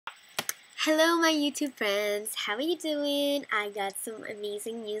Hello, my YouTube friends. How are you doing? I got some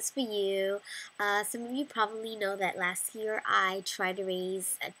amazing news for you. Some of you probably know that last year I tried to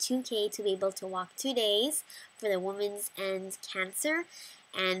raise a 2K to be able to walk 2 days for the Women's End Cancer.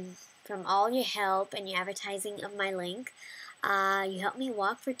 And from all your help and your advertising of my link, you helped me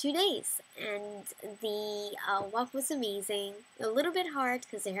walk for 2 days. And the walk was amazing. A little bit hard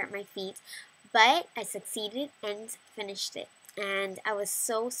because it hurt my feet, but I succeeded and finished it. And I was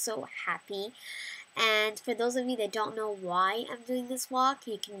so happy. And for those of you that don't know why I'm doing this walk,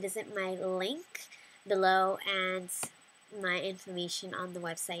 you can visit my link below, and my information on the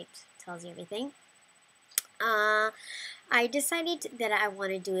website tells you everything. I decided that I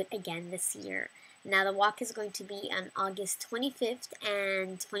want to do it again this year. Now the walk is going to be on August 25th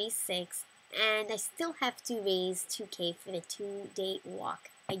and 26th, and I still have to raise 2K for the 2-day walk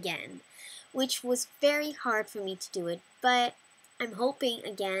again, which was very hard for me to do it, but I'm hoping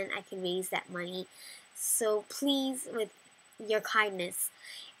again I can raise that money. So please, with your kindness,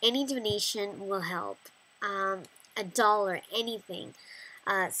 any donation will help. $1, anything.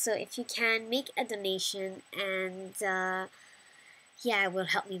 So if you can, make a donation, and yeah, it will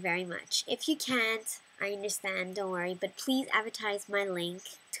help me very much. If you can't, I understand, don't worry, but please advertise my link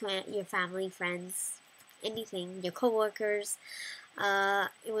to your family, friends, anything, your coworkers.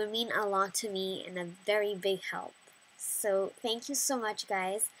 It would mean a lot to me and a very big help. So thank you so much,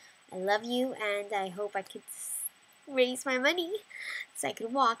 guys. I love you, and I hope I could raise my money so I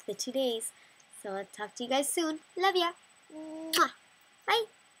could walk the 2 days. So I'll talk to you guys soon. Love ya. Mwah. Bye.